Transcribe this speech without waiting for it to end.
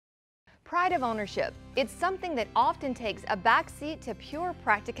Pride of ownership. It's something that often takes a backseat to pure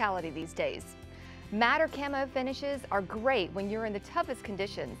practicality these days. Matte or camo finishes are great when you're in the toughest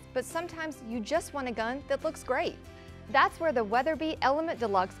conditions, but sometimes you just want a gun that looks great. That's where the Weatherby Element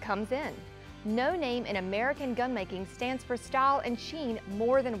Deluxe comes in. No name in American gunmaking stands for style and sheen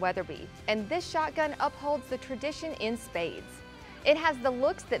more than Weatherby, and this shotgun upholds the tradition in spades. It has the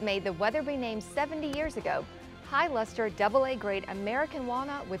looks that made the Weatherby name 70 years ago. High luster AA grade American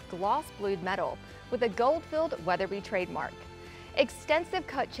walnut with gloss blued metal with a gold-filled Weatherby trademark. Extensive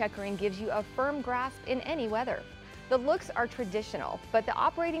cut checkering gives you a firm grasp in any weather. The looks are traditional, but the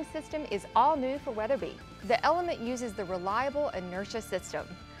operating system is all new for Weatherby. The Element uses the reliable inertia system.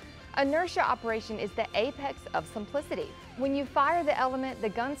 Inertia operation is the apex of simplicity. When you fire the Element, the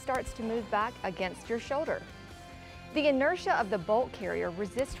gun starts to move back against your shoulder. The inertia of the bolt carrier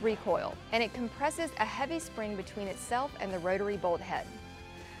resists recoil, and it compresses a heavy spring between itself and the rotary bolt head.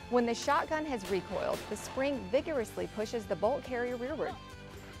 When the shotgun has recoiled, the spring vigorously pushes the bolt carrier rearward.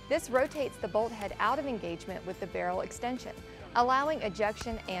 This rotates the bolt head out of engagement with the barrel extension, allowing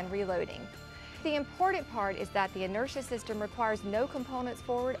ejection and reloading. The important part is that the inertia system requires no components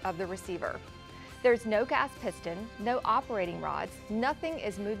forward of the receiver. There's no gas piston, no operating rods, nothing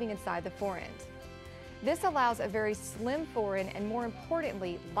is moving inside the forend. This allows a very slim forend and, more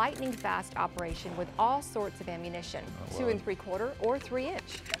importantly, lightning fast operation with all sorts of ammunition, 2 3/4 or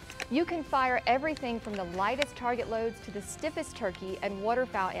 3-inch. You can fire everything from the lightest target loads to the stiffest turkey and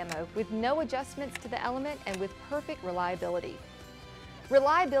waterfowl ammo with no adjustments to the Element and with perfect reliability.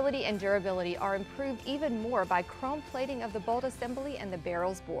 Reliability and durability are improved even more by chrome plating of the bolt assembly and the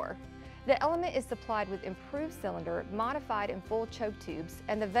barrel's bore. The Element is supplied with improved cylinder, modified in full choke tubes,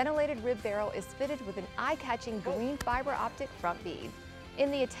 and the ventilated rib barrel is fitted with an eye-catching green fiber optic front bead.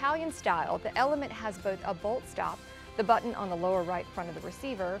 In the Italian style, the Element has both a bolt stop, the button on the lower right front of the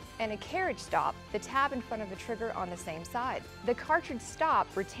receiver, and a carriage stop, the tab in front of the trigger on the same side. The cartridge stop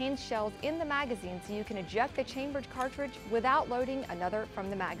retains shells in the magazine so you can eject the chambered cartridge without loading another from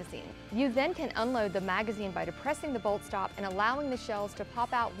the magazine. You then can unload the magazine by depressing the bolt stop and allowing the shells to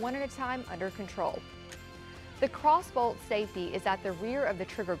pop out one at a time under control. The crossbolt safety is at the rear of the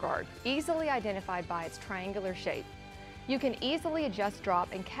trigger guard, easily identified by its triangular shape. You can easily adjust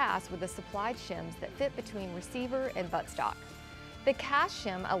drop and cast with the supplied shims that fit between receiver and buttstock. The cast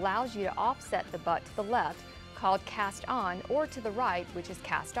shim allows you to offset the butt to the left, called cast on, or to the right, which is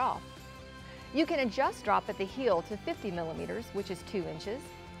cast off. You can adjust drop at the heel to 50 millimeters, which is 2 inches,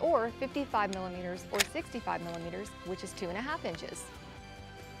 or 55 millimeters or 65 millimeters, which is 2.5 inches.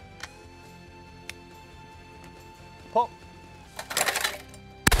 Pull.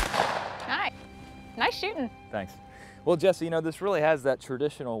 Nice shooting. Thanks. Well, Jesse, you know, this really has that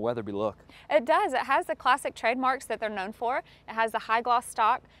traditional Weatherby look. It does. It has the classic trademarks that they're known for. It has the high gloss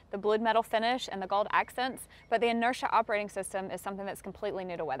stock, the blued metal finish, and the gold accents, but the inertia operating system is something that's completely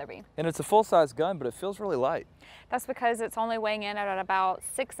new to Weatherby. And it's a full-size gun, but it feels really light. That's because it's only weighing in at about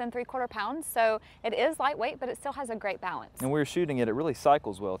 6 3/4 pounds, so it is lightweight, but it still has a great balance. And when we're shooting it, it really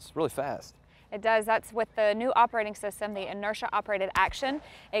cycles well. It's really fast. It does. That's with the new operating system, the inertia operated action.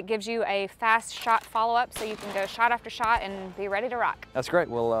 It gives you a fast shot follow-up so you can go shot after shot and be ready to rock. That's great.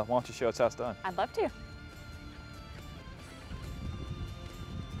 Well, why don't you show us how it's done? I'd love to.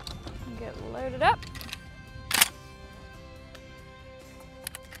 Get loaded up.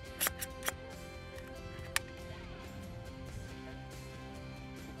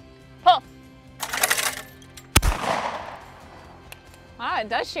 Pull. Wow, it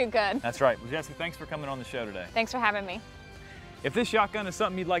does shoot good. That's right. Well, Jesse, thanks for coming on the show today. Thanks for having me. If this shotgun is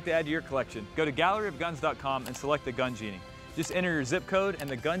something you'd like to add to your collection, go to galleryofguns.com and select the Gun Genie. Just enter your zip code and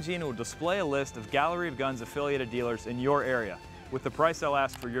the Gun Genie will display a list of Gallery of Guns affiliated dealers in your area with the price they'll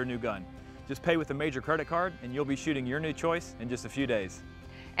ask for your new gun. Just pay with a major credit card and you'll be shooting your new choice in just a few days.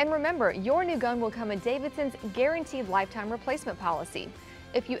 And remember, your new gun will come in Davidson's guaranteed lifetime replacement policy.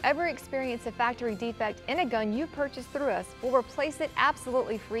 If you ever experience a factory defect in a gun you purchased through us, we'll replace it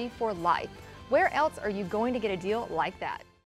absolutely free for life. Where else are you going to get a deal like that?